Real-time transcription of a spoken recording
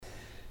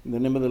In the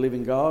name of the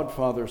living God,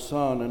 Father,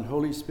 Son, and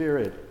Holy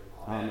Spirit.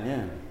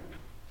 Amen.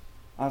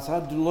 As I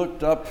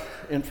looked up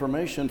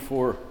information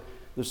for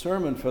the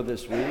sermon for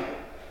this week,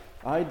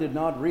 I did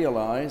not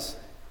realize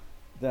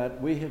that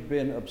we have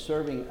been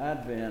observing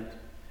Advent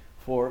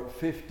for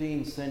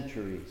 15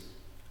 centuries.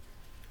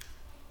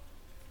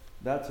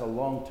 That's a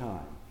long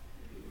time.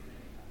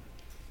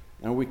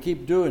 And we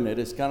keep doing it.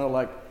 It's kind of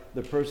like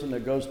the person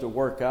that goes to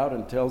work out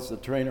and tells the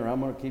trainer,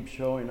 I'm going to keep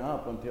showing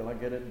up until I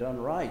get it done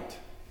right.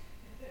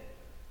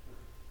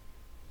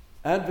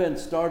 Advent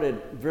started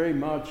very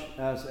much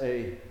as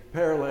a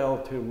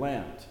parallel to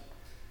Lent.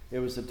 It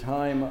was a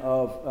time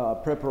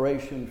of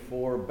preparation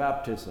for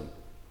baptism.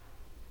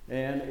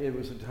 And it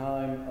was a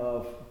time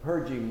of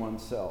purging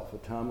oneself, a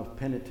time of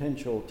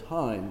penitential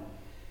time.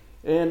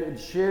 And it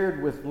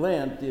shared with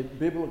Lent the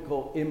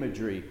biblical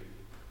imagery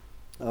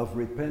of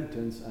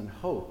repentance and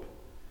hope.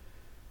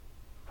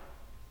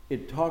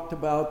 It talked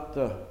about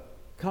the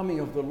coming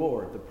of the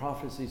Lord. The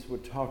prophecies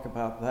would talk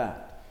about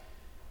that.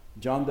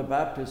 John the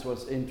Baptist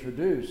was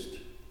introduced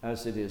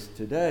as it is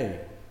today.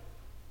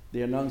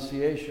 The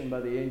Annunciation by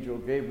the angel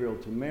Gabriel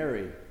to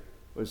Mary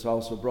was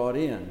also brought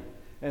in.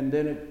 And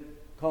then it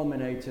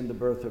culminates in the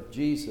birth of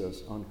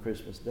Jesus on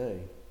Christmas Day.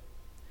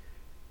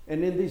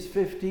 And in these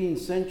 15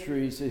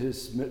 centuries, it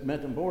has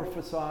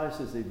metamorphosized,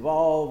 has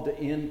evolved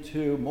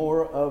into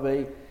more of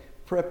a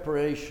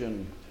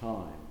preparation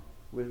time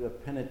with a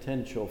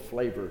penitential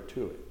flavor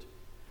to it.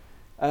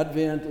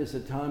 Advent is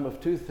a time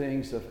of two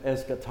things, of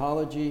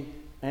eschatology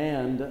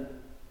and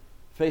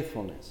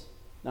faithfulness.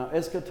 Now,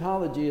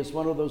 eschatology is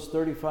one of those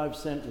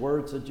 35-cent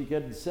words that you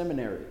get in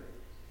seminary,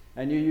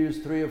 and you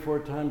use 3 or 4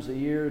 times a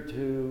year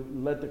to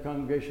let the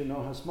congregation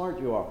know how smart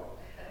you are.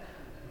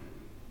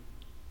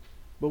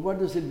 But what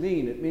does it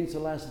mean? It means the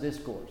last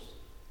discourse.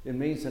 It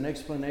means an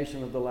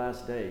explanation of the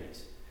last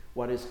days,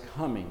 what is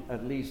coming,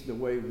 at least the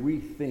way we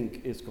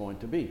think it's going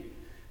to be.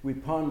 We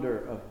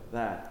ponder of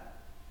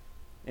that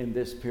in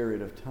this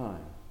period of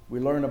time. We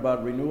learn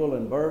about renewal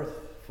and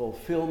birth,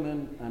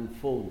 fulfillment and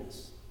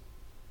fullness.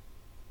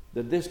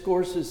 The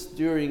discourses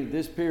during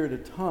this period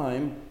of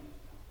time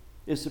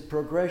is a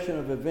progression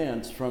of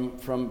events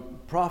from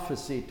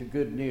prophecy to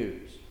good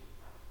news.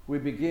 We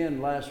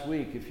began last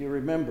week, if you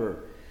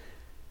remember,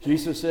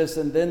 Jesus says,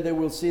 and then they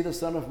will see the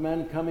Son of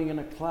Man coming in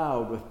a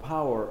cloud with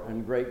power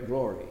and great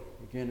glory.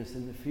 Again, it's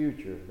in the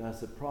future. That's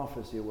the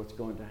prophecy of what's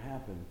going to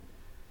happen.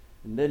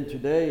 And then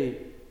today,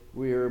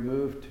 we are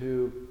moved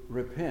to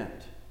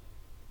repent.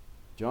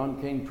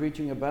 John came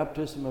preaching a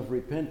baptism of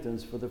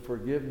repentance for the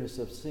forgiveness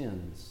of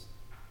sins.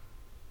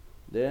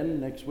 Then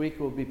next week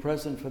we'll be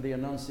present for the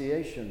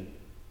Annunciation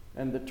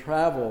and the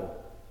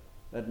travel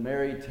that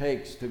Mary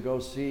takes to go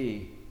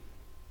see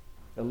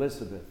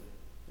Elizabeth.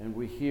 And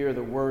we hear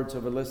the words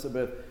of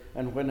Elizabeth,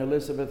 and when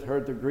Elizabeth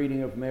heard the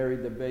greeting of Mary,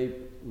 the babe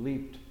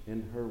leaped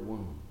in her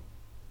womb.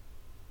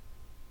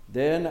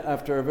 Then,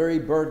 after a very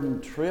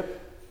burdened trip,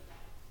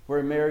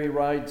 where Mary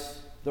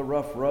rides the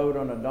rough road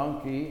on a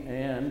donkey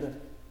and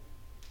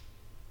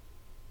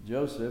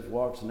Joseph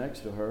walks next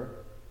to her,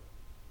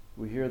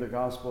 we hear the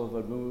gospel of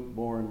a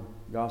newborn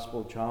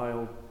gospel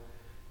child,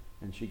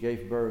 and she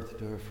gave birth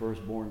to her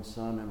firstborn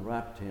son and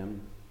wrapped him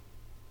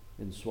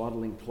in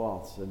swaddling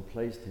cloths and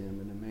placed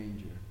him in a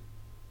manger.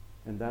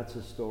 And that's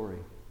a story.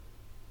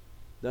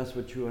 That's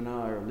what you and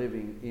I are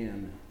living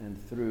in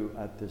and through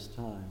at this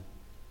time.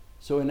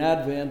 So in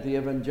Advent, the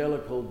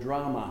evangelical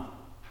drama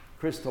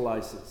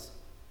crystallizes.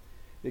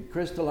 It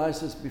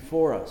crystallizes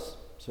before us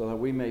so that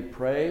we may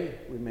pray,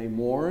 we may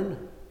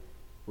mourn,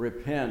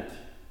 repent,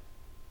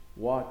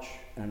 watch,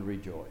 and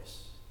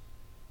rejoice.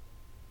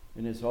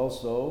 And it's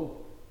also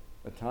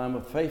a time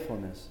of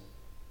faithfulness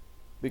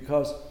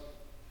because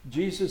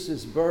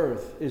Jesus'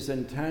 birth is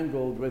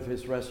entangled with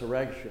his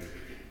resurrection.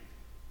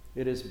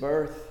 It is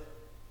birth,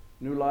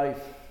 new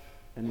life,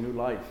 and new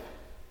life.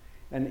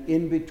 And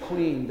in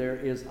between there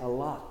is a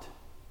lot.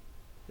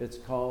 It's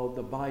called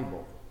the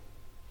Bible.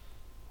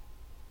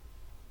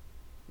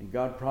 And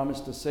God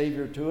promised a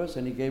Savior to us,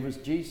 and he gave us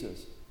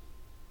Jesus.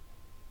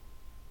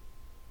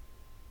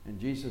 And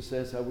Jesus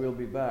says, I will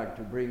be back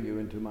to bring you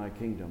into my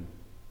kingdom.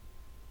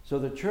 So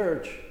the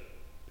church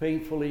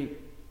painfully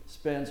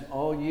spends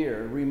all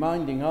year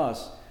reminding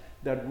us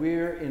that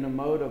we're in a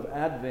mode of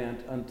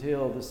Advent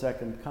until the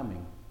second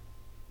coming.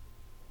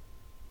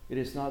 It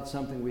is not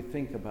something we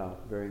think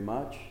about very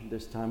much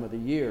this time of the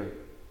year.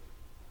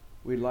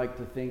 We like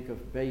to think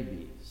of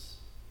babies.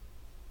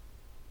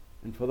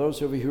 And for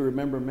those of you who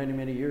remember many,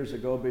 many years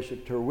ago,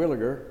 Bishop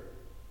Terwilliger,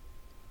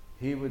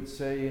 he would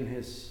say in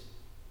his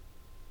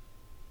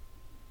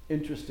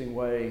interesting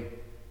way,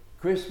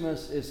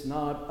 Christmas is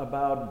not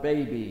about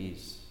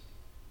babies.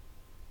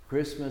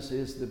 Christmas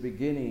is the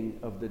beginning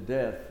of the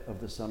death of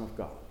the Son of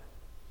God.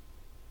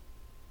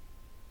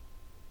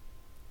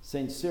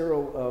 St.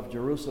 Cyril of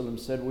Jerusalem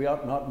said we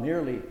ought not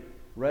merely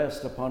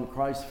rest upon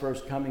Christ's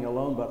first coming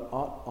alone, but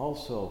ought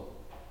also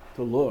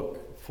to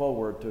look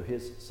forward to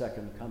his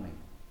second coming.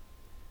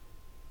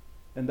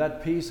 And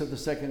that piece of the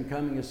second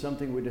coming is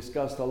something we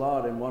discussed a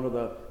lot in one of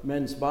the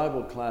men's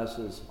Bible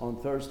classes on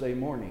Thursday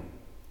morning.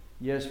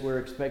 Yes, we're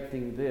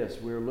expecting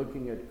this. We're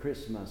looking at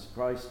Christmas,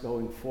 Christ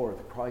going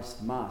forth,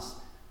 Christ Mass.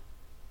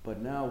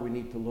 But now we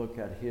need to look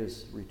at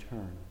His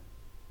return.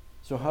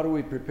 So how do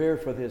we prepare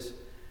for this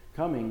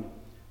coming?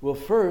 Well,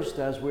 first,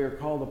 as we're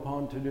called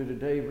upon to do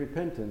today,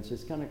 repentance.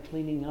 It's kind of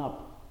cleaning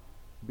up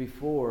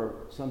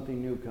before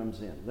something new comes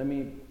in. Let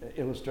me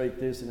illustrate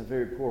this in a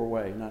very poor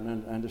way. And I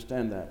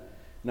understand that.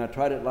 And I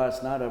tried it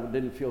last night. I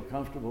didn't feel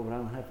comfortable, but I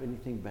don't have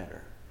anything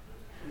better.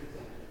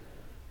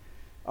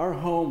 Our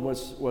home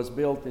was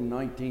built in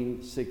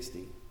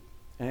 1960.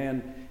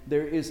 And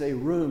there is a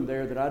room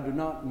there that I do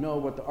not know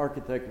what the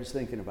architect was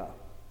thinking about.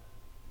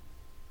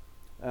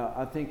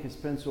 I think his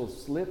pencil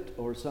slipped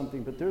or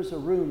something, but there's a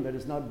room that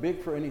is not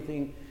big for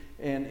anything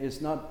and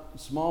it's not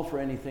small for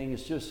anything.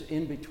 It's just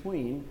in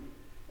between.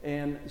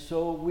 And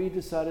so we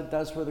decided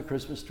that's where the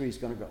Christmas tree is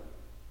going to go.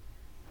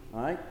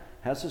 All right?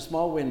 Has a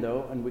small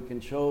window, and we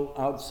can show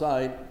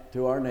outside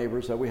to our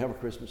neighbors that we have a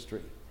Christmas tree.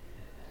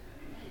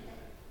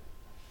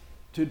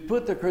 To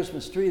put the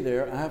Christmas tree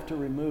there, I have to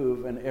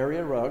remove an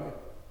area rug.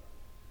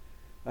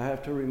 I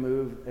have to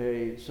remove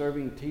a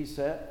serving tea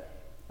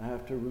set. I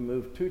have to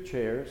remove 2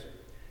 chairs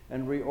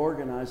and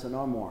reorganize an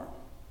armoire.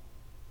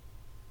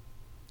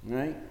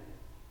 Right?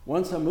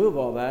 Once I move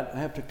all that, I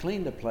have to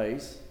clean the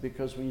place,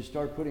 because when you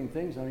start putting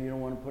things on it, you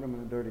don't want to put them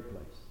in a dirty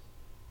place.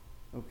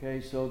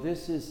 Okay, so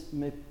this is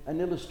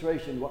an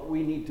illustration of what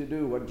we need to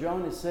do. What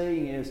John is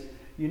saying is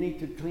you need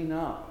to clean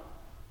up.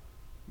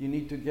 You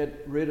need to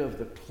get rid of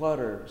the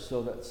clutter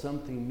so that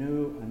something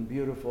new and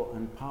beautiful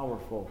and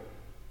powerful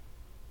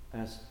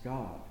as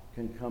God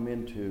can come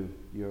into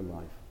your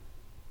life.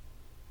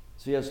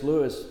 C.S.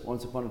 Lewis,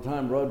 once upon a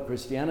time, wrote,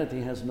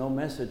 Christianity has no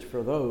message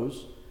for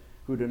those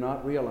who do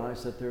not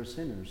realize that they're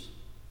sinners.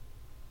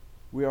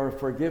 We are a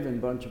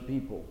forgiven bunch of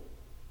people.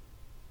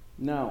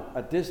 Now,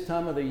 at this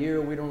time of the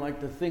year, we don't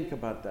like to think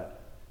about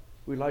that.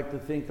 We like to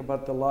think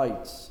about the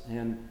lights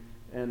and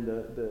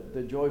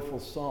the joyful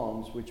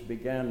psalms, which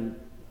began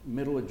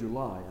middle of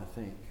July, I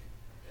think.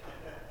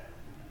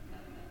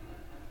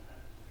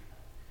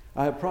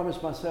 I have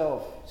promised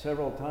myself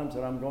several times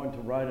that I'm going to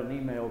write an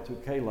email to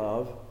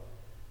K-Love,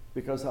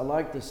 because I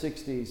like the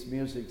 60s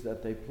music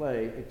that they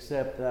play,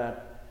 except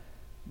that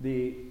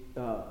the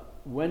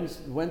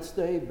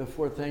Wednesday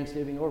before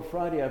Thanksgiving or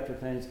Friday after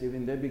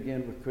Thanksgiving, they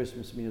begin with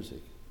Christmas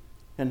music.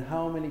 And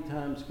how many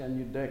times can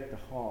you deck the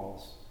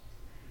halls?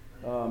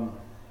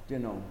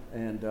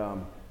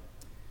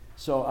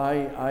 So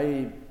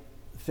I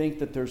think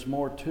that there's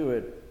more to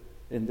it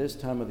in this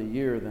time of the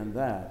year than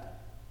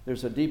that.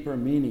 There's a deeper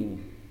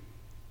meaning.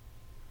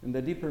 And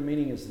the deeper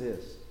meaning is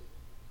this.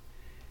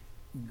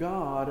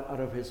 God, out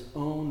of His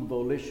own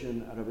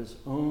volition, out of His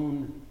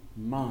own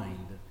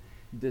mind,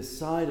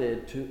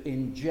 decided to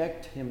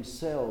inject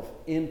Himself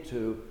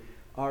into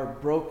our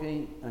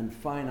broken and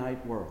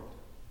finite world.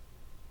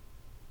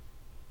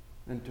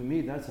 And to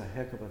me, that's a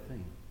heck of a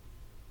thing.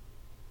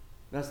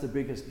 That's the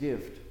biggest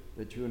gift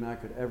that you and I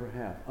could ever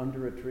have.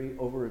 Under a tree,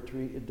 over a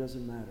tree, it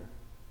doesn't matter.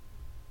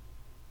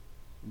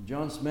 And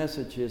John's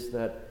message is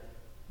that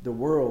the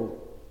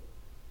world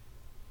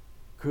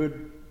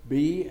could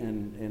be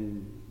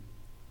and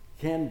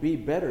can be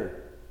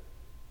better.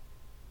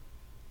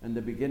 And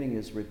the beginning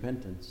is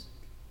repentance.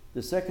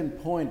 The second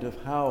point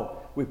of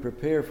how we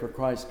prepare for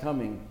Christ's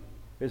coming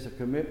is a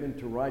commitment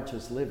to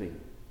righteous living.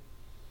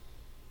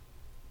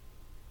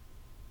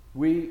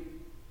 We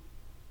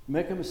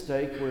make a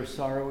mistake, we're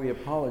sorry, we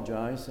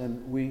apologize,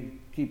 and we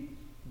keep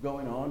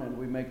going on and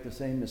we make the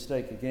same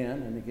mistake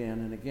again and again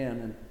and again.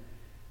 And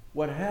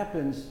what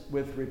happens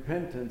with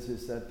repentance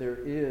is that there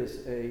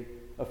is a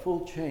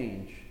full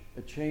change,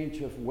 a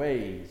change of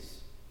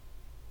ways.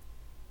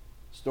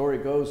 Story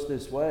goes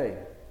this way.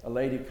 A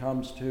lady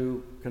comes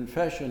to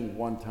confession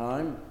one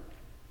time,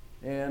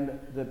 and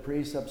the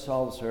priest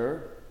absolves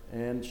her,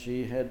 and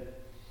she had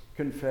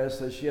confessed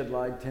that she had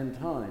lied 10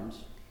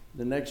 times.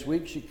 The next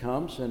week she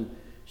comes, and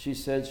she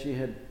said she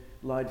had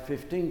lied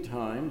 15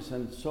 times,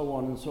 and so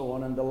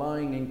on, and the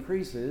lying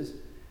increases.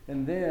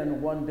 And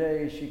then one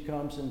day she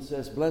comes and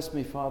says, "Bless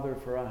me, Father,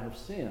 for I have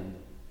sinned.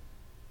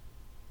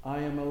 I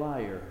am a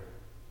liar."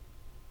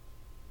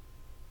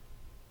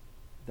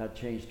 That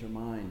changed her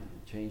mind,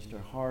 changed her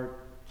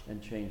heart,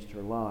 and changed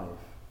her life.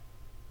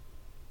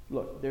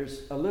 Look,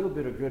 there's a little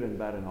bit of good and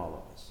bad in all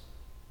of us.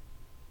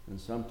 And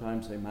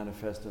sometimes they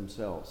manifest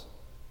themselves.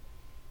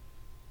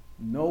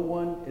 No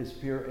one is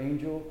pure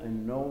angel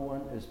and no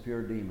one is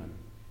pure demon.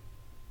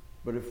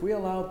 But if we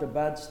allow the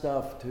bad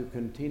stuff to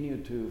continue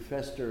to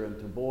fester and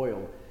to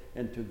boil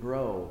and to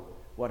grow,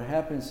 what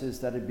happens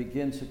is that it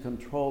begins to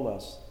control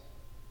us.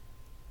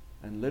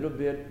 And little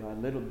bit by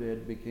little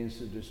bit begins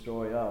to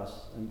destroy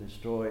us and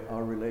destroy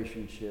our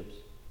relationships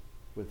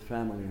with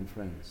family and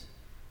friends.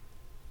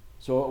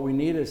 So what we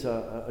need is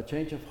a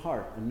change of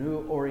heart, a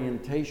new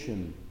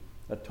orientation,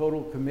 a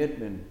total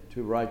commitment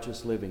to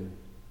righteous living.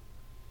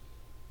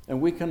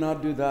 And we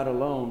cannot do that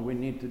alone. We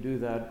need to do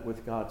that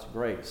with God's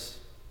grace.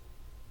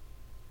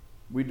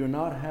 We do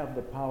not have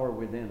the power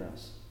within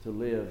us to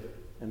live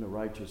in the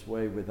righteous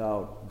way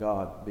without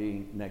God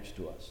being next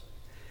to us.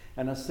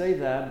 And I say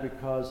that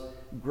because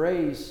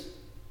grace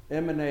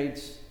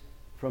emanates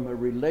from a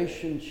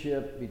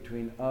relationship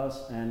between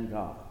us and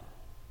God.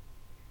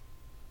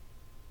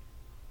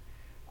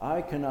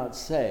 I cannot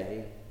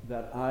say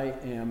that I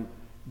am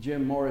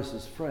Jim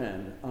Morris's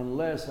friend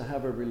unless I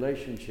have a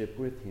relationship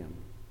with him.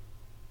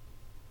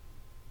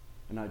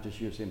 And I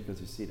just use him because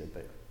he's seated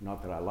there.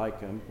 Not that I like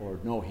him or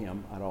know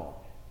him at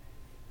all.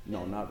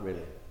 No, not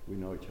really. We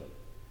know each other.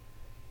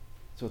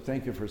 So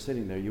thank you for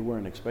sitting there. You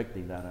weren't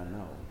expecting that, I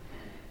know.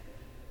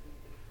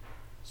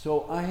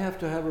 So I have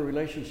to have a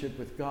relationship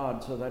with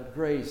God so that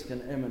grace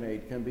can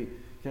emanate,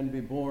 can be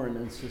born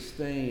and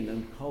sustained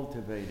and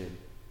cultivated.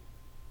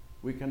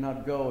 We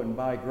cannot go and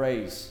buy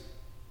grace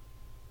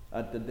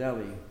at the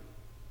deli.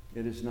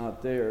 It is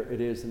not there.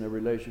 It is in a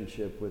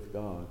relationship with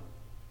God.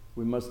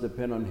 We must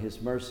depend on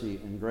His mercy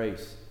and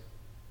grace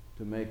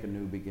to make a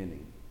new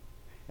beginning.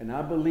 And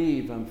I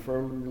believe, I'm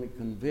firmly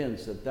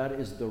convinced that that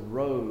is the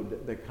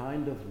road, the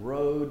kind of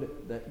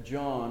road that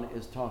John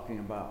is talking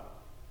about.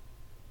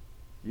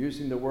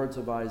 Using the words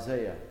of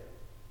Isaiah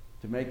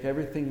to make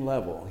everything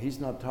level. He's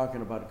not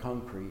talking about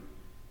concrete.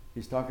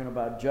 He's talking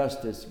about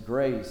justice,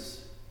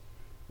 grace,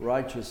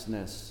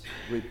 righteousness,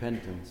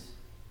 repentance.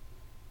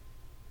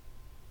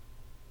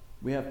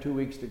 We have 2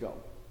 weeks to go.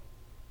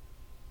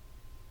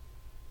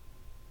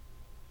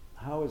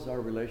 How is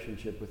our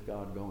relationship with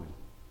God going?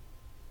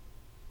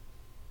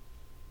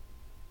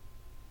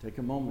 Take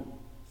a moment.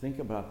 Think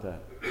about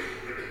that.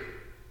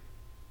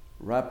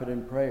 Wrap it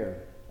in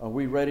prayer. Are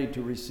we ready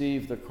to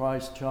receive the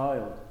Christ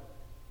child?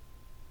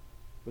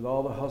 With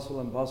all the hustle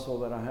and bustle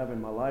that I have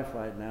in my life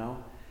right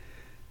now,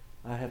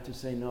 I have to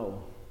say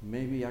no.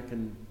 Maybe I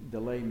can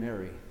delay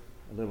Mary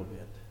a little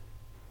bit.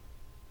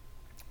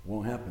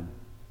 Won't happen.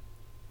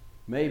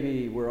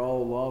 Maybe we're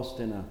all lost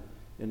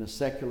in a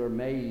secular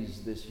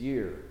maze this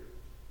year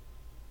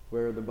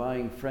where the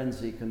buying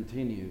frenzy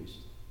continues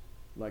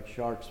like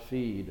sharks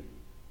feed.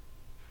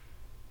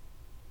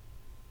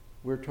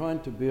 We're trying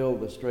to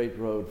build a straight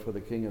road for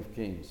the King of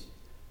Kings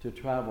to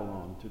travel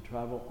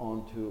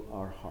on to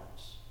our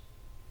hearts.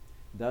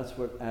 That's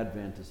what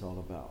Advent is all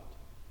about.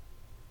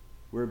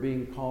 We're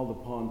being called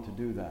upon to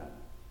do that.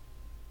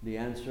 The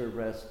answer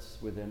rests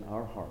within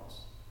our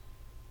hearts.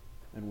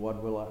 And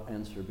what will our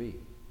answer be?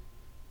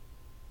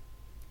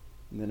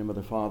 In the name of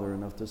the Father,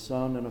 and of the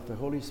Son, and of the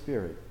Holy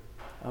Spirit.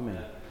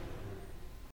 Amen.